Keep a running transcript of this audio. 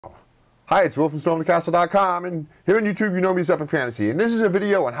Hi, it's Will from StormTheCastle.com, and here on YouTube you know me as Epic Fantasy, and this is a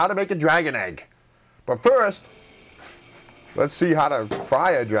video on how to make a dragon egg. But first, let's see how to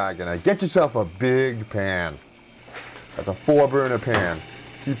fry a dragon egg. Get yourself a big pan. That's a 4-burner pan.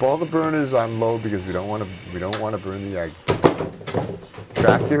 Keep all the burners on low because we don't want to burn the egg.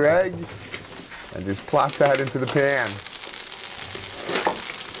 Crack your egg and just plop that into the pan.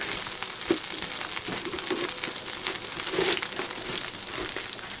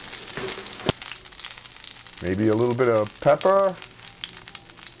 Maybe a little bit of pepper,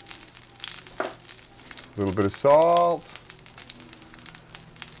 a little bit of salt.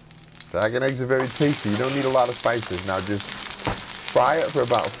 Dragon eggs are very tasty. You don't need a lot of spices. Now just fry it for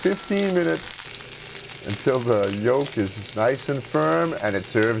about 15 minutes until the yolk is nice and firm and it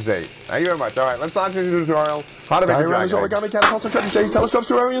serves 8. Thank you very much. All right, let's launch into the tutorial. How to make a dragon egg. Origami, catapults, and trebuchets, telescopes,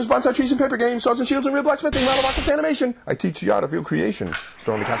 terrariums, bonsai trees, and paper games, swords and shields, and real blacksmithing, model rockets, animation. I teach the art of real creation.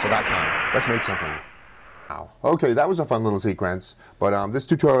 StormTheCastle.com. Let's make something. Okay, that was a fun little sequence, but this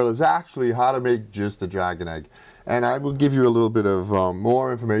tutorial is actually how to make just a dragon egg. And I will give you a little bit of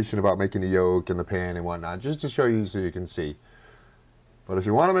more information about making the yolk and the pan and whatnot, just to show you so you can see. But if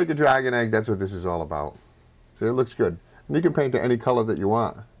you want to make a dragon egg, that's what this is all about. See, it looks good. And you can paint it any color that you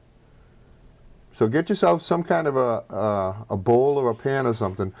want. So get yourself some kind of a bowl or a pan or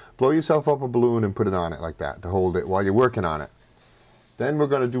something, blow yourself up a balloon and put it on it like that to hold it while you're working on it. Then we're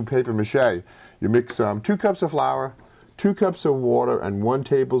going to do paper mache. You mix 2 cups of flour, 2 cups of water, and 1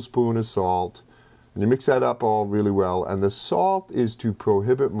 tablespoon of salt. And you mix that up all really well. And the salt is to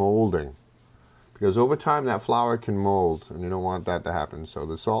prohibit molding. Because over time that flour can mold, and you don't want that to happen. So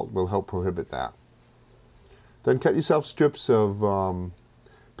the salt will help prohibit that. Then cut yourself strips of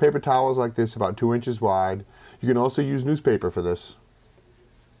paper towels like this, about 2 inches wide. You can also use newspaper for this.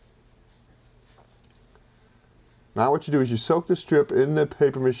 Now what you do is you soak the strip in the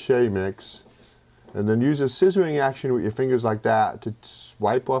paper mache mix and then use a scissoring action with your fingers like that to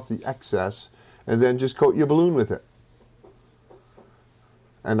wipe off the excess and then just coat your balloon with it.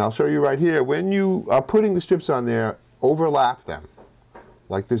 And I'll show you right here, when you are putting the strips on there, overlap them.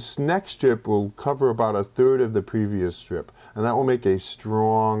 Like this next strip will cover about 1/3 of the previous strip, and that will make a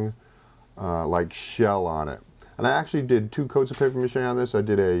strong like shell on it. And I actually did 2 coats of paper mache on this. I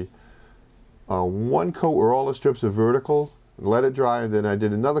did a 1 coat where all the strips are vertical, let it dry, and then I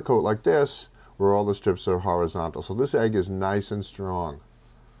did another coat like this where all the strips are horizontal. So this egg is nice and strong.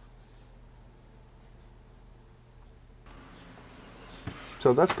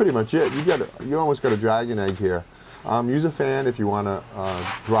 So that's pretty much it. You almost got a dragon egg here. Use a fan if you want to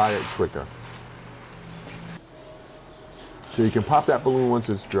dry it quicker. So you can pop that balloon once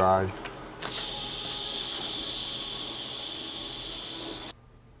it's dry.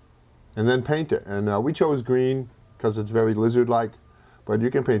 And then paint it. And we chose green because it's very lizard-like, but you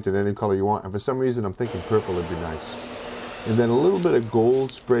can paint it any color you want. And for some reason I'm thinking purple would be nice. And then a little bit of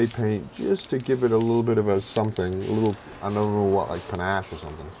gold spray paint just to give it a little bit of a something, a little, I don't know what, like panache or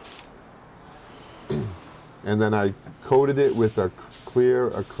something. And then I coated it with a clear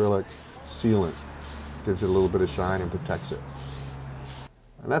acrylic sealant. Gives it a little bit of shine and protects it.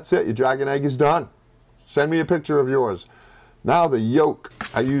 And that's it, your dragon egg is done. Send me a picture of yours. Now the yolk,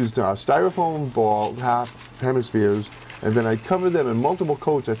 I used styrofoam ball, half hemispheres, and then I covered them in multiple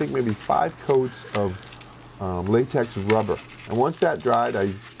coats, I think maybe 5 coats of latex rubber. And once that dried,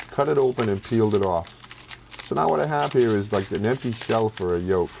 I cut it open and peeled it off. So now what I have here is like an empty shell for a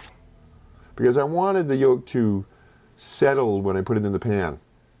yolk. Because I wanted the yolk to settle when I put it in the pan.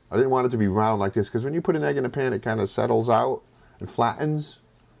 I didn't want it to be round like this, because when you put an egg in a pan, it kind of settles out and flattens.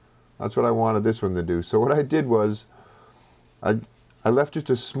 That's what I wanted this one to do. So what I did was, I left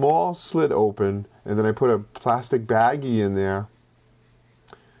just a small slit open, and then I put a plastic baggie in there,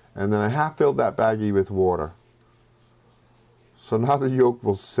 and then I half filled that baggie with water. So now the yolk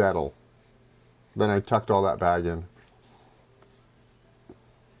will settle. Then I tucked all that bag in.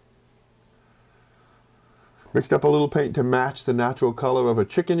 Mixed up a little paint to match the natural color of a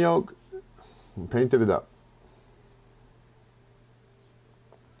chicken yolk, and painted it up.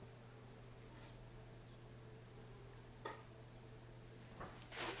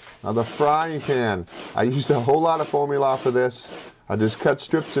 Now the frying pan, I used a whole lot of formula for this. I just cut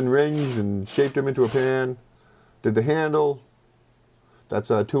strips and rings and shaped them into a pan. Did the handle,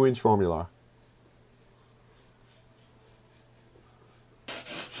 that's a 2-inch formula.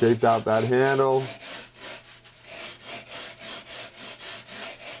 Shaped out that handle.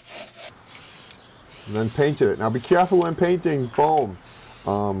 And then painted it. Now be careful when painting foam.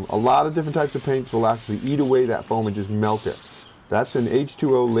 A lot of different types of paints will actually eat away that foam and just melt it. That's an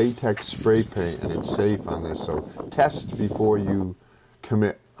H2O latex spray paint, and it's safe on this, so test before you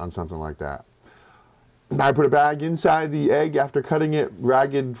commit on something like that. I put a bag inside the egg after cutting it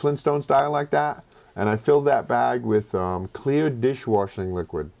ragged Flintstone style like that, and I filled that bag with clear dishwashing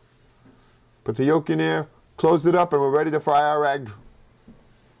liquid. Put the yolk in there, close it up, and we're ready to fry our egg.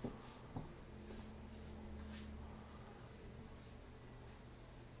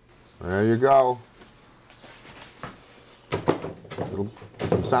 There you go.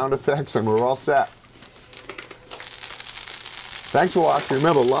 Some sound effects and we're all set. Thanks for watching.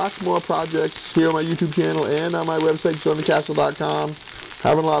 Remember, lots more projects here on my YouTube channel and on my website, stormthecastle.com.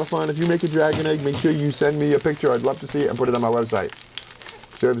 Having a lot of fun. If you make a dragon egg, make sure you send me a picture. I'd love to see it and put it on my website.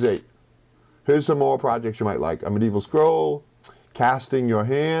 Serves 8. Here's some more projects you might like. A medieval scroll, casting your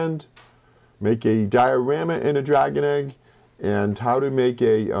hand, make a diorama in a dragon egg, and how to make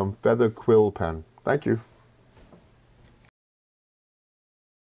a feather quill pen. Thank you.